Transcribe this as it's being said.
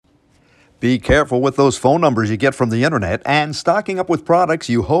Be careful with those phone numbers you get from the internet and stocking up with products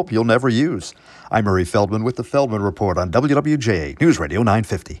you hope you'll never use. I'm Murray Feldman with the Feldman Report on WWJA News Radio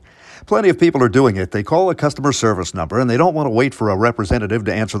 950. Plenty of people are doing it. They call a customer service number and they don't want to wait for a representative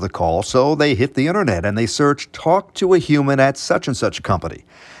to answer the call, so they hit the internet and they search "Talk to a Human at such and such company."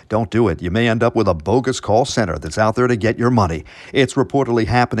 Don't do it. You may end up with a bogus call center that's out there to get your money. It's reportedly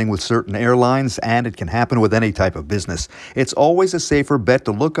happening with certain airlines, and it can happen with any type of business. It's always a safer bet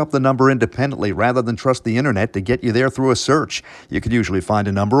to look up the number independently rather than trust the internet to get you there through a search. You can usually find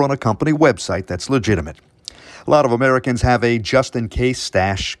a number on a company website that's legitimate. A lot of Americans have a just-in-case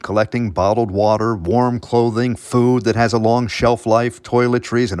stash, collecting bottled water, warm clothing, food that has a long shelf life,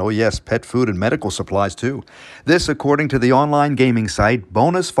 toiletries, and oh yes, pet food and medical supplies too. This according to the online gaming site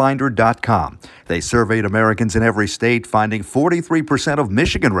bonusfinder.com. They surveyed Americans in every state, finding 43% of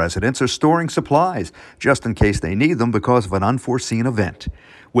Michigan residents are storing supplies, just in case they need them because of an unforeseen event.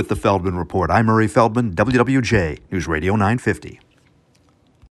 With the Feldman Report, I'm Murray Feldman, WWJ News Radio 950.